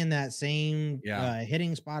stay in that same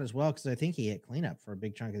hitting spot as well, because I think he hit cleanup for a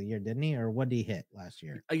big chunk of the year, didn't he? Or what did he hit last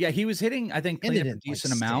year? Yeah, he was hitting, I think, cleanup a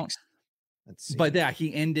decent amount. But yeah,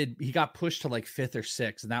 he got pushed to like 5th or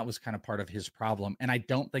 6th, and that was kind of part of his problem. And I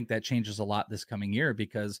don't think that changes a lot this coming year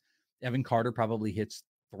because Evan Carter probably hits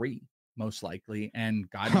 3 most likely, and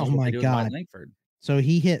God knows what they do with Ryan Langford. So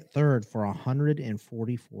he hit 3rd for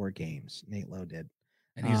 144 games. Nate Lowe did,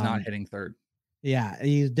 and he's not hitting 3rd. Yeah,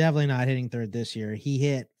 he's definitely not hitting 3rd this year. He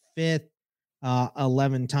hit 5th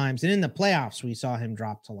 11 times, and in the playoffs we saw him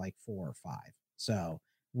drop to like 4 or 5. So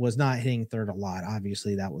was not hitting 3rd a lot.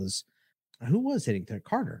 Obviously, that was. Who was hitting 3rd?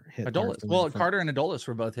 Carter hit. Adolis. Well, Carter and Adolis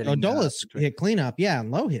were both hitting. Adolis hit cleanup, and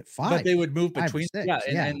Lowe hit 5. But they would move between. 6,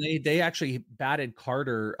 and they actually batted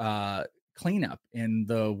Carter cleanup in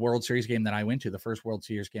the World Series game that I went to, the first World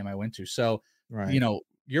Series game I went to. So,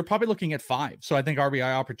 you're probably looking at 5. So I think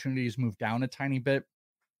RBI opportunities move down a tiny bit.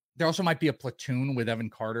 There also might be a platoon with Evan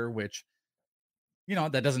Carter, which,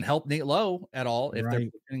 that doesn't help Nate Lowe at all if they're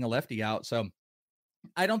getting a lefty out. So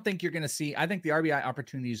I don't think you're going to see, I think the RBI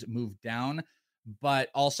opportunities move down, but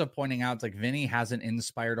also pointing out, like, Vinny hasn't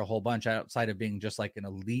inspired a whole bunch outside of being just like an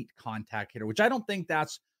elite contact hitter, which I don't think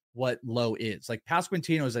that's what Lowe is. Like,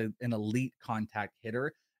 Pasquantino is an elite contact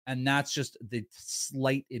hitter, and that's just the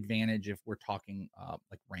slight advantage if we're talking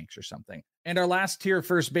like ranks or something. And our last tier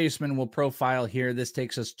first baseman will profile here. This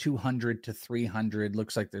takes us 200 to 300.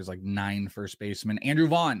 Looks like there's like 9 first basemen. Andrew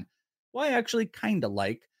Vaughn, well, I actually kind of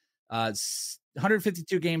like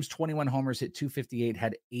 152 games, 21 homers, hit 258,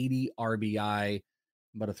 had 80 RBI,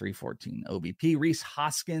 about a 314 OBP. Rhys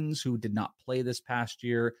Hoskins, who did not play this past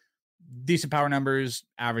year, decent power numbers.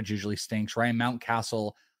 Average usually stinks. Ryan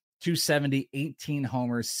Mountcastle, 270, 18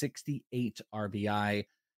 homers, 68 RBI. How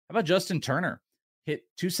about Justin Turner? Hit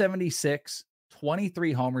 276,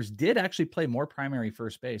 23 homers. Did actually play more primary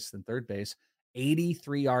first base than third base.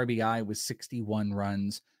 83 RBI with 61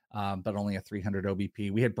 runs, but only a 300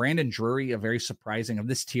 OBP. We had Brandon Drury, a very surprising of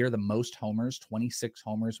this tier, the most homers, 26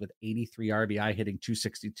 homers with 83 RBI, hitting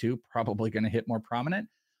 262. Probably going to hit more prominent.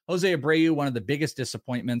 Jose Abreu, one of the biggest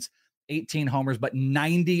disappointments, 18 homers, but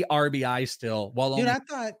 90 RBI still. While Dude, only I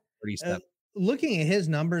thought, 37. looking at his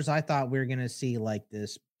numbers, I thought we were going to see like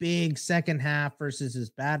this big second half versus his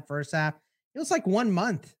bad first half. It was like 1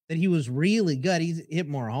 month that he was really good. He's hit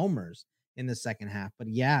more homers in the second half. But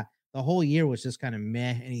yeah, the whole year was just kind of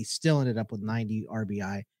meh, and he still ended up with 90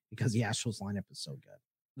 RBI because the Astros lineup is so good.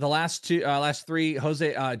 The last three,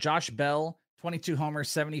 Josh Bell, 22 homers,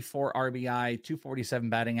 74 RBI, 247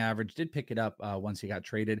 batting average. Did pick it up once he got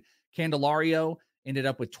traded. Candelario ended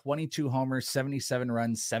up with 22 homers, 77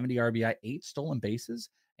 runs, 70 RBI, 8 stolen bases.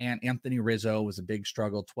 And Anthony Rizzo was a big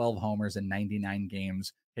struggle, 12 homers in 99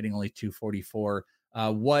 games, hitting only 244.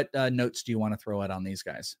 What notes do you want to throw out on these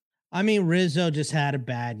guys? I mean, Rizzo just had a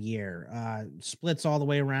bad year. Splits all the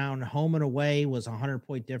way around. Home and away was a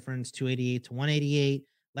 100-point difference, 288 to 188.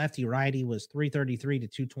 Lefty righty was 333 to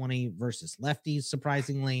 220 versus lefties,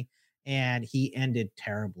 surprisingly. And he ended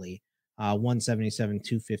terribly. 177,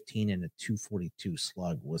 215, and a 242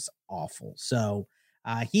 slug was awful. So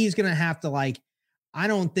he's going to have to, I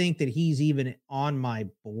don't think that he's even on my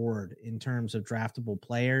board in terms of draftable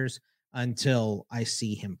players until I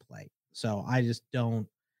see him play. So I just don't.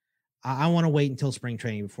 I want to wait until spring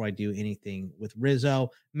training before I do anything with Rizzo.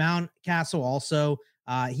 Mountcastle also,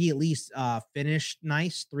 he at least finished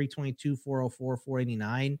nice, 322, 404,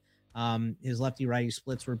 489. His lefty righty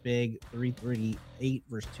splits were big, 338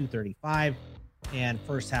 versus 235, and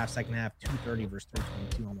first half, second half, 230 versus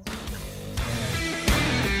 322 almost.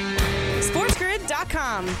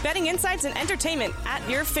 SportsGrid.com. Betting insights and entertainment at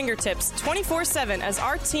your fingertips 24/7 as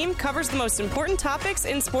our team covers the most important topics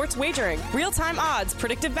in sports wagering. Real-time odds,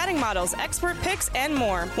 predictive betting models, expert picks, and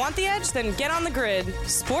more. Want the edge? Then get on the grid.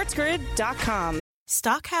 SportsGrid.com.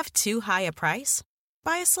 Stock have too high a price?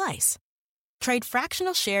 Buy a slice. Trade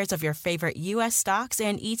fractional shares of your favorite U.S. stocks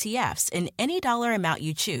and ETFs in any dollar amount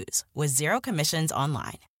you choose with zero commissions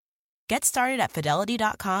online. Get started at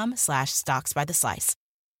Fidelity.com/stocks by the slice.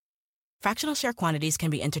 Fractional share quantities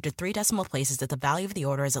can be entered to 3 decimal places if the value of the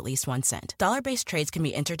order is at least 1 cent. Dollar-based trades can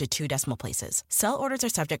be entered to 2 decimal places. Sell orders are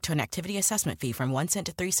subject to an activity assessment fee from 1 cent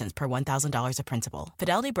to 3 cents per $1,000 of principal.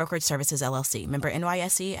 Fidelity Brokerage Services, LLC. Member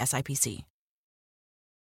NYSE, SIPC.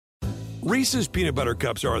 Reese's peanut butter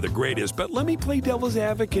cups are the greatest, but let me play devil's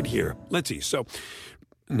advocate here. Let's see. So,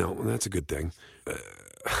 no, that's a good thing.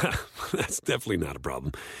 That's definitely not a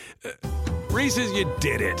problem. Reese's, you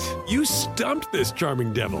did it. You stumped this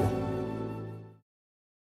charming devil.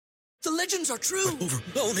 The legends are true.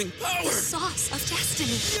 Overwhelming power! The sauce of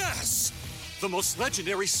destiny. Yes! The most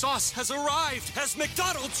legendary sauce has arrived as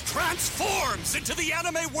McDonald's transforms into the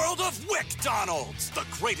anime world of WickDonald's. The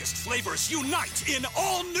greatest flavors unite in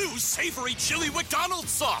all new savory chili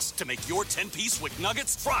McDonald's sauce to make your 10-piece Wick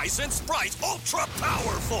Nuggets, fries, and Sprite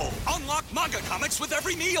ultra-powerful. Unlock manga comics with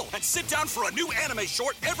every meal and sit down for a new anime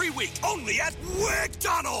short every week only at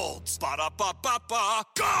WickDonald's. Ba-da-ba-ba-ba,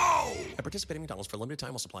 go! At participating McDonald's for a limited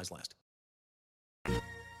time while supplies last.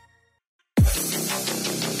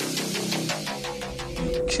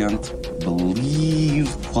 Can't believe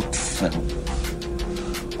what fell.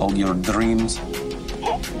 All your dreams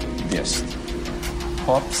just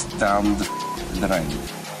pops down the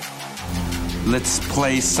drain. Let's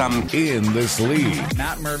play some In This League.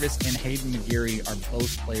 Matt Mervis and Hayden McGeary are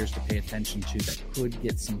both players to pay attention to that could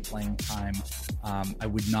get some playing time. I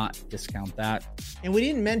would not discount that. And we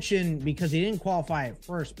didn't mention, because he didn't qualify at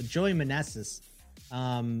first, but Joey Meneses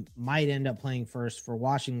might end up playing first for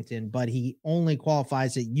Washington, but he only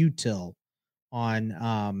qualifies at util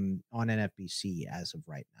on NFBC as of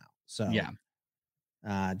right now. So yeah,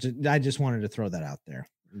 I just wanted to throw that out there.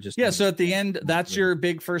 So at the end, that's your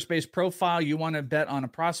big first base profile. You want to bet on a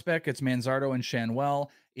prospect, it's Manzardo and Shanwell.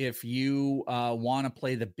 If you want to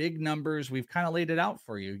play the big numbers, we've kind of laid it out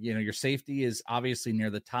for you. You know, your safety is obviously near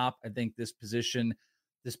the top. I think this position,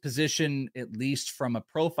 at least from a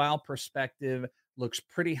profile perspective, looks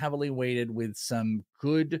pretty heavily weighted with some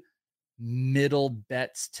good middle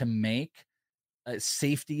bets to make,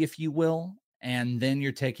 safety, if you will. And then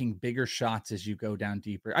you're taking bigger shots as you go down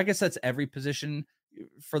deeper. I guess that's every position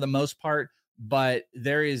for the most part, but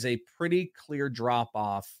there is a pretty clear drop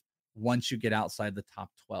off once you get outside the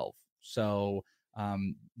top 12. So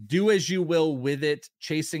Do as you will with it.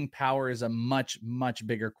 Chasing power is a much, much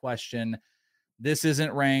bigger question. This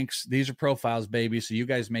isn't ranks. These are profiles, baby. So you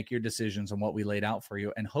guys make your decisions on what we laid out for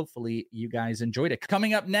you. And hopefully you guys enjoyed it.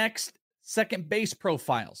 Coming up next, second base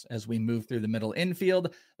profiles as we move through the middle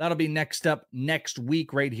infield. That'll be next up next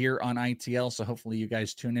week right here on ITL. So hopefully you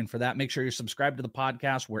guys tune in for that. Make sure you're subscribed to the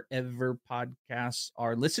podcast wherever podcasts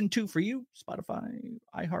are listened to for you. Spotify,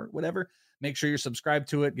 iHeart, whatever. Make sure you're subscribed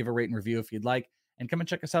to it. Give a rate and review if you'd like. And come and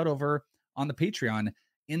check us out over on the Patreon,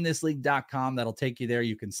 inthisleague.com. That'll take you there.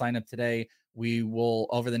 You can sign up today. We will,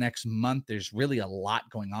 over the next month, there's really a lot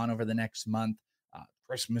going on over the next month.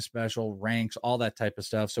 Christmas special, ranks, all that type of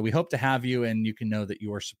stuff. So we hope to have you, and you can know that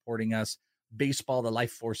you are supporting us. Baseball, the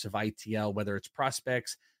life force of ITL, whether it's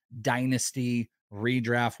prospects, dynasty,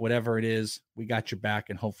 redraft, whatever it is, we got your back,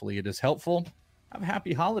 and hopefully it is helpful. Have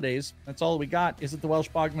happy holidays. That's all we got. Is it the Welsh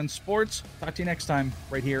Bogman Sports? Talk to you next time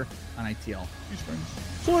right here on ITL. Peace, friends.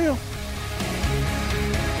 See ya.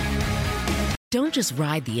 Don't just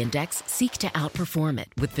ride the index, seek to outperform it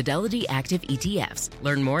with Fidelity Active ETFs.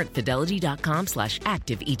 Learn more at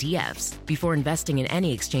fidelity.com/active ETFs. Before investing in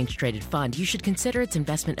any exchange-traded fund, you should consider its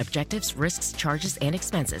investment objectives, risks, charges, and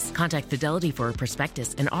expenses. Contact Fidelity for a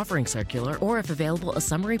prospectus, an offering circular, or if available, a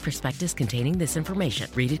summary prospectus containing this information.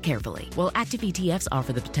 Read it carefully. While active ETFs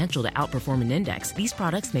offer the potential to outperform an index, these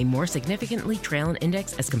products may more significantly trail an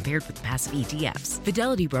index as compared with passive ETFs.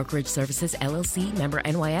 Fidelity Brokerage Services, LLC, member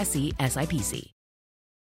NYSE, SIPC.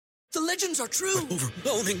 The legends are true.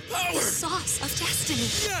 Overwhelming power! The sauce of destiny.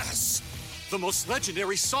 Yes! The most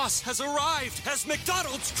legendary sauce has arrived as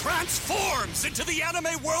McDonald's transforms into the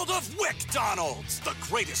anime world of WickDonald's. The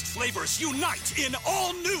greatest flavors unite in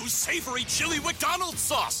all new savory chili McDonald's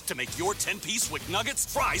sauce to make your 10-piece Wick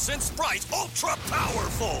Nuggets, fries, and Sprite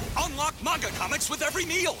ultra-powerful. Unlock manga comics with every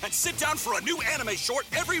meal and sit down for a new anime short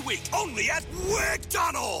every week only at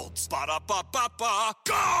WickDonald's. Ba-da-ba-ba-ba,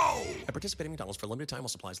 go! At participating McDonald's for a limited time while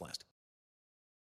supplies last.